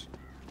don't.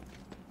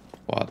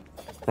 But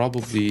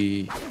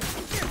probably...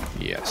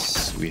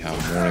 Yes, we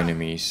have more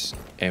enemies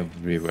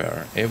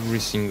everywhere. Every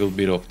single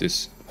bit of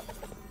this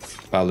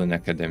Balloon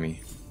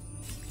Academy.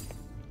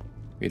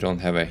 We don't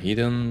have a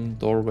hidden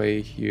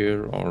doorway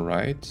here,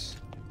 alright.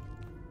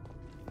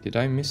 Did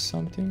I miss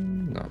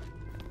something? No.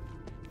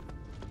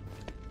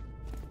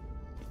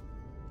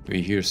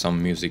 We hear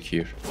some music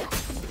here.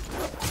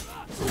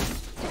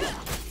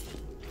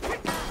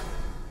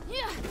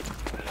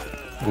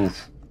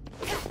 Oof.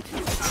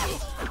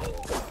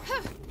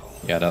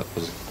 Yeah, that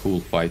was a cool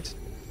fight.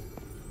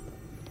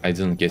 I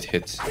didn't get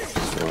hit,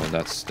 so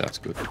that's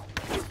good.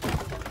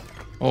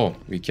 Oh,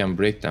 we can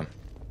break them.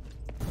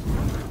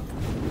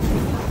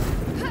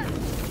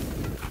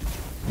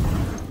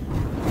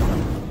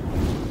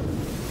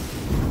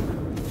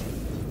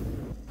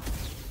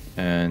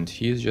 And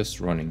he is just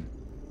running.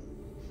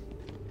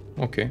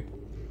 Okay,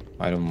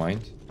 I don't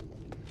mind.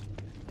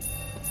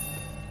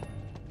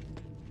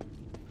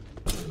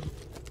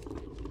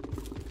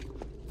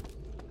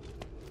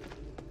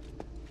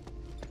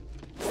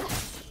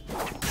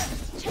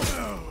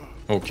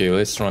 Okay,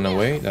 let's run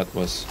away. That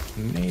was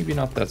maybe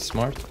not that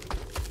smart.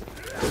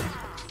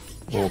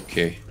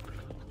 Okay.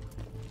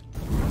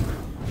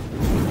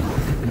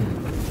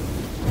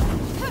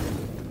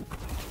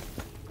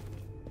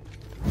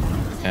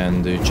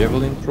 And the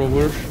javelin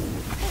thrower.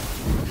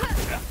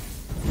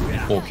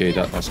 Okay,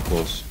 that was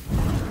close.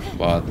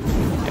 But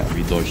yeah,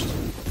 we dodged.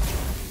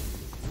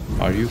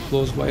 Are you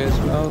close by as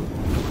well?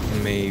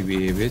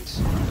 Maybe a bit.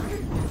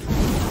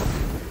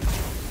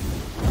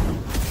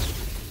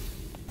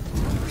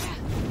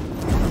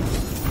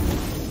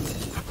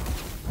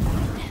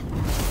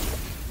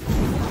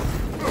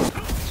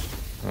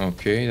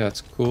 Okay,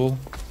 that's cool.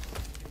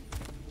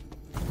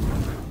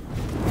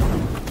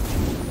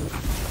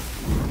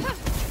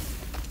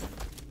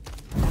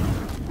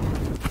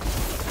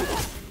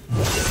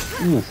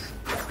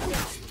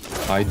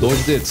 Oof. I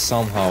dodged it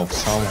somehow.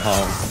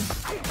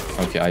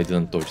 Okay, I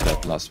didn't dodge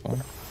that last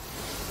one.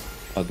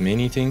 But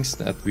many things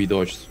that we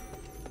dodged.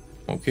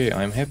 Okay,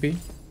 I'm happy.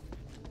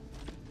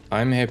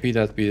 I'm happy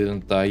that we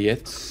didn't die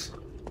yet.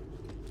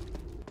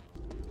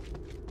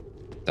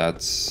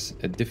 That's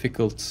a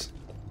difficult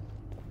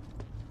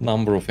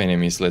number of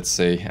enemies, let's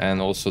say,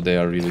 and also they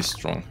are really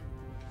strong.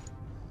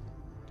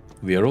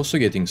 We are also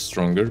getting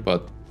stronger,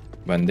 but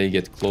when they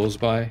get close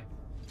by,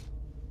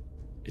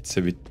 it's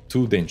a bit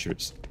too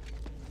dangerous.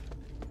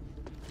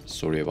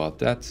 Sorry about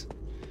that.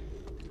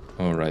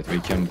 Alright, we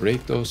can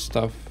break those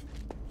stuff.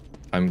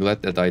 I'm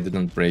glad that I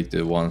didn't break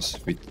the ones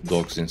with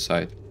dogs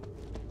inside.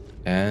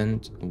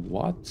 And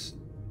what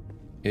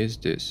is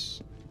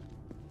this?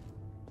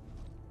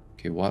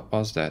 Okay, what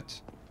was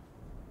that?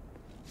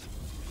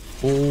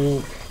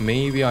 Oh,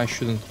 maybe I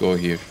shouldn't go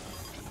here.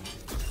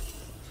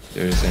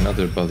 There is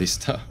another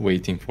ballista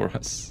waiting for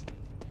us.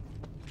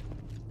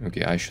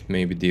 Okay, I should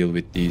maybe deal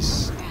with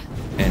these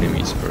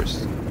enemies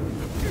first.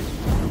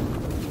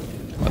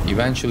 But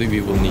eventually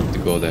we will need to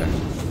go there.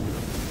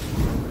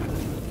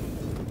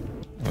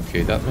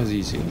 Okay, that was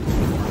easy.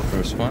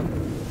 First one.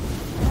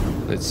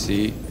 Let's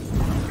see.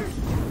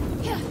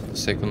 The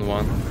second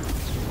one.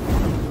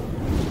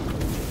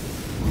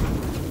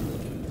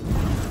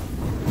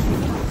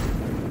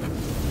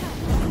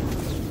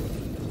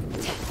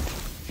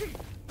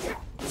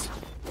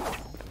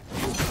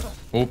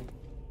 Oh.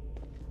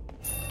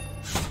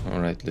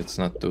 Alright, let's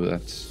not do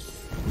that.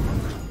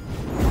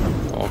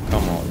 Oh,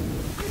 come on.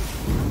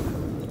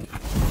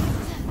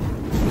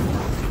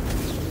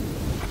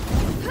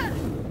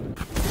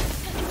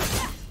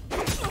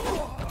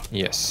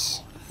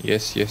 Yes.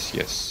 Yes, yes,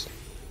 yes.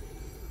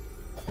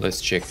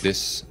 Let's check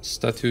this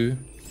statue.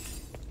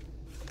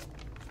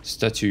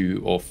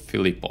 Statue of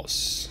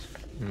Philippos.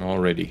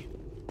 Already.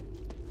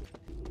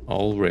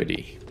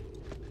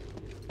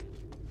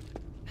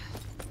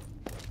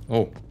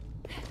 Oh,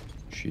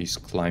 she's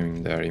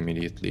climbing there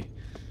immediately.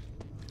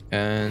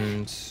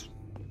 And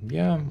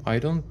yeah, I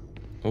don't...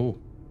 Oh,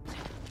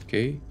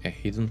 okay, a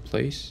hidden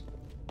place.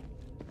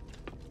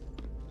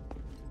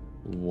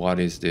 What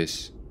is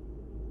this?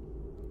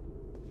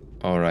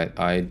 Alright,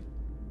 I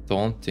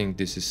don't think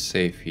this is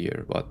safe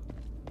here, but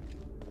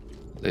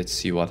let's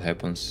see what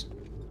happens.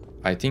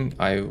 I think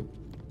I...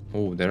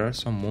 Oh, there are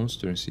some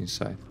monsters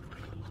inside.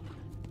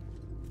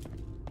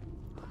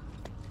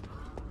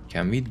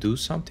 Can we do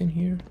something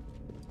here?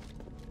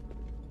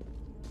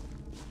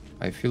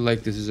 I feel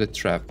like this is a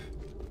trap.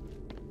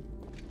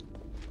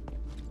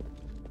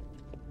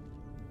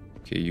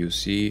 Okay, you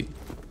see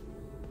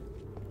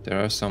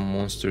there are some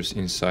monsters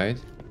inside.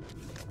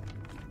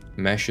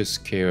 Mesh's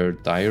Care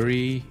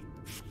Diary.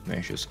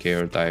 Mesh's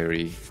Care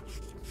Diary.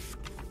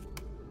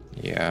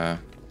 Yeah.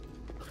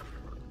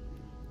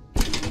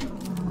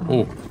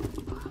 Oh.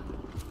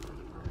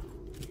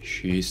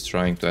 She's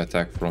trying to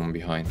attack from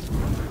behind.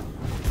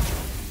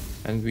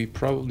 And we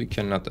probably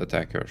cannot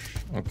attack her.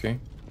 Okay.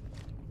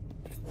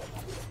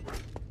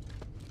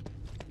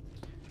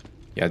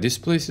 Yeah, this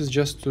place is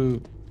just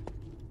to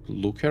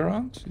look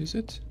around, is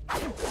it?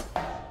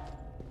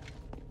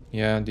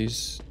 Yeah,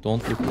 these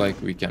don't look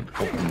like we can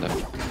open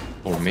them.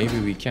 Or maybe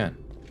we can.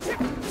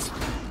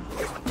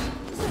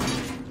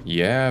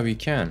 Yeah, we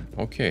can.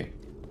 Okay.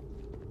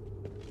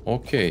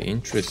 Okay,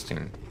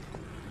 interesting.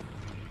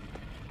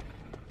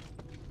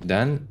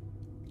 Then,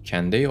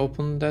 can they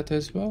open that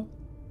as well?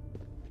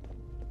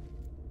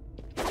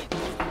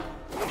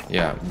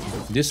 Yeah,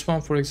 this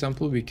one, for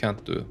example, we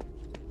can't do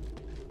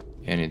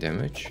any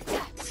damage.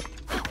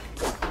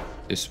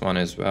 This one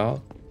as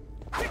well.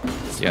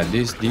 Yeah,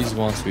 these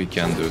ones we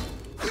can do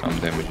some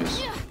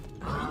damages.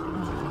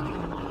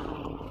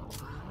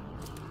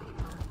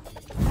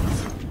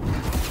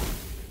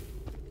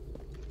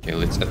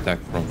 let's attack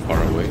from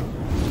far away.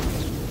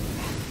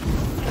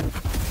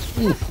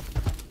 Oof.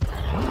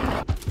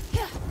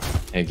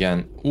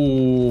 Again.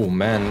 Ooh,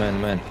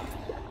 man.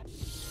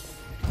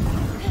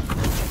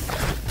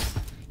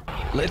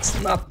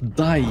 Let's not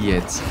die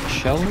yet,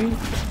 shall we?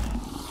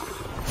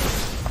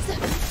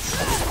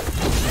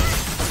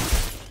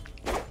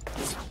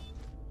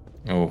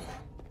 Oh.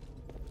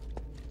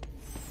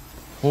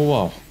 Oh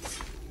wow.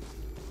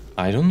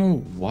 I don't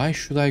know why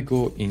should I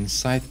go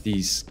inside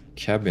these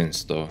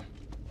cabins though.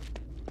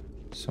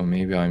 So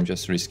maybe I'm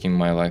just risking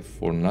my life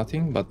for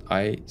nothing, but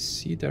I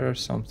see there are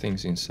some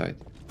things inside.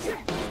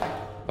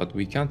 But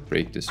we can't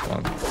break this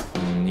one.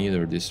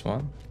 Neither this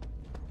one.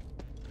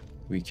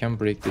 We can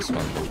break this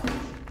one.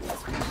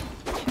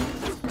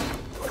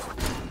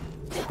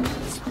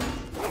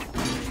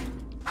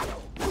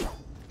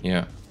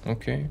 Yeah,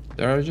 okay.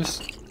 There are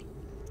just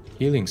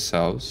healing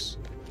salves.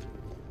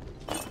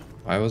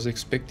 I was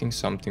expecting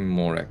something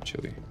more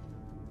actually.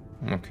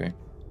 Okay.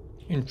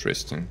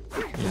 Interesting.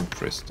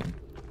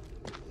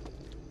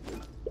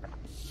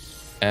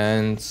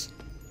 And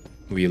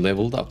we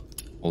leveled up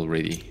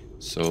already.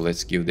 So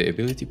let's give the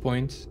ability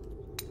point.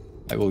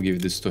 I will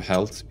give this to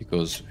health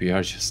because we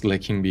are just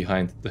lacking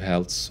behind the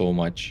health so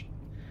much.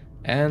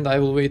 And I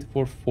will wait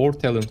for 4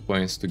 talent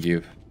points to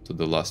give to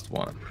the last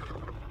one.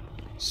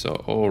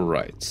 So,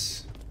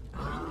 alright.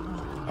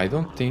 I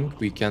don't think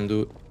we can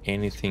do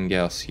anything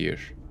else here.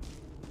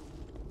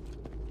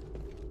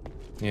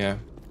 Yeah,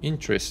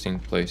 interesting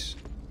place.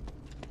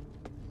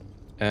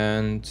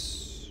 And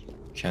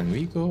can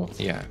we go?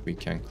 Yeah, we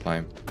can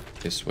climb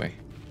this way.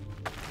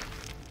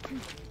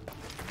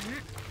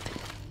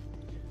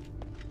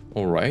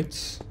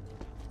 Alright,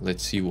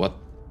 let's see what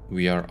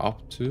we are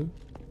up to.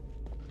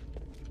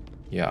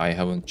 Yeah, I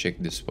haven't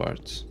checked this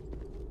part.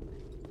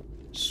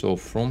 So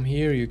from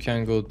here you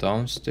can go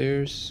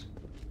downstairs.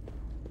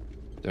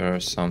 There are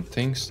some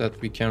things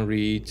that we can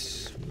read.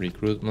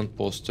 Recruitment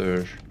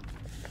poster,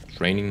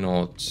 training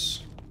notes,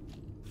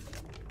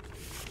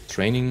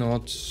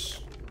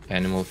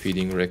 animal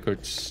feeding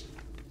records.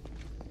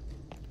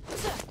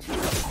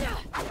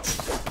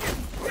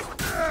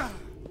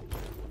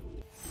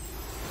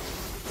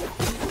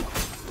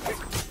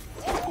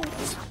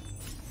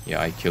 Yeah,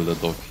 I killed a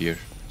dog here.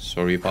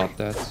 Sorry about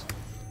that.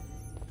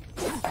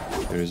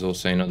 There is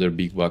also another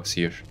big box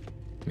here.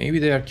 Maybe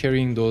they are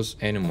carrying those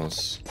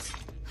animals.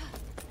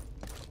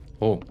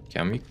 Oh,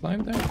 can we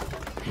climb there?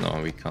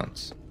 No, we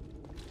can't.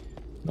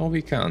 No,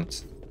 we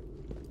can't.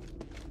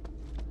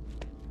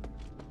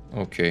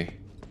 Okay.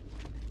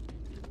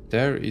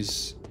 There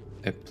is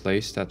a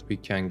place that we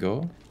can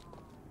go.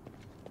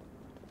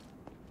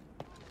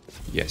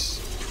 Yes.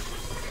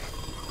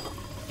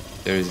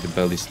 There is the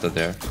ballista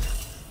there.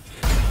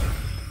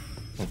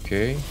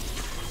 Okay.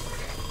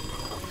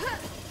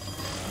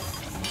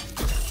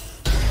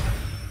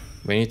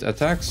 When it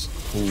attacks,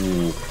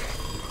 ooh,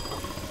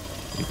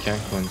 we can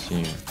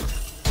continue.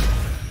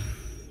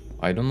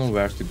 I don't know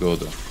where to go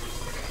though.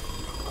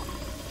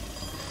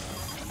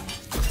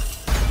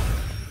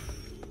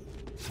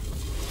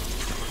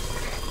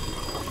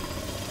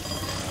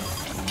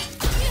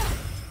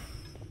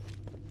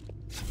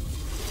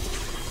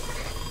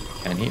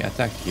 Can he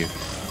attack here?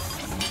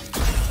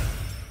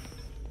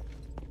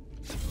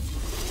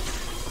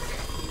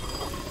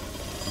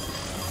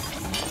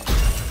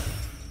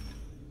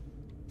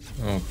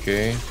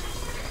 Okay.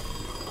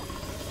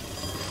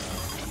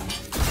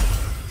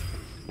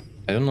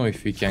 I don't know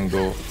if we can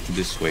go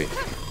this way.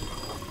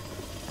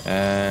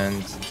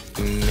 And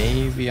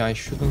maybe I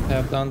shouldn't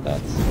have done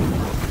that.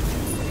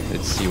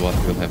 Let's see what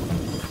will happen.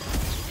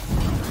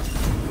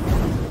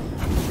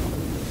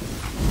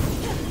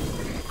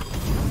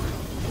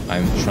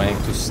 I'm trying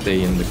to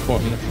stay in the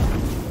corner.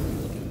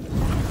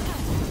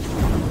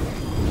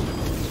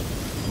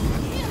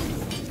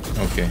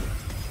 Okay.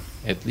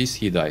 At least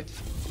he died.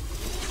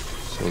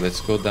 So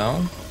let's go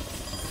down.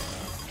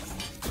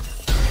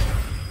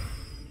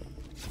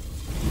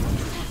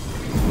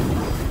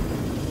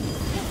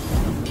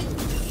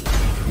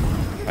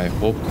 I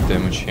hope to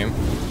damage him.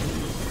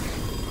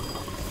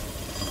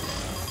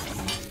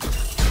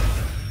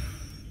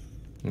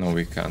 No,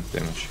 we can't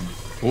damage him.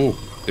 Oh,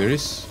 there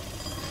is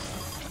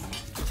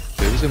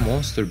a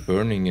monster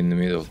burning in the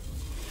middle.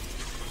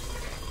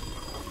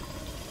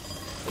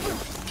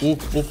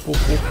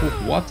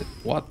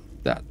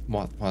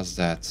 What was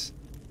that?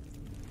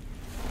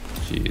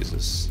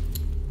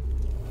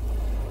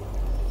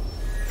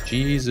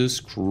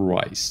 Jesus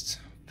Christ.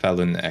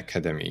 Fallen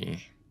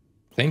Academy.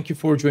 Thank you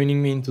for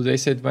joining me in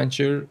today's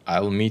adventure.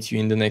 I'll meet you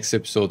in the next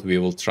episode. We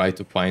will try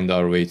to find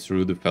our way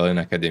through the Fallen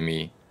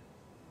Academy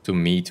to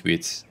meet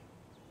with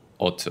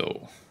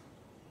Otto.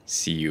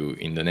 See you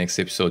in the next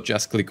episode.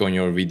 Just click on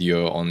your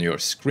video on your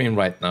screen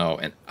right now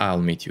and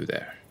I'll meet you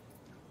there.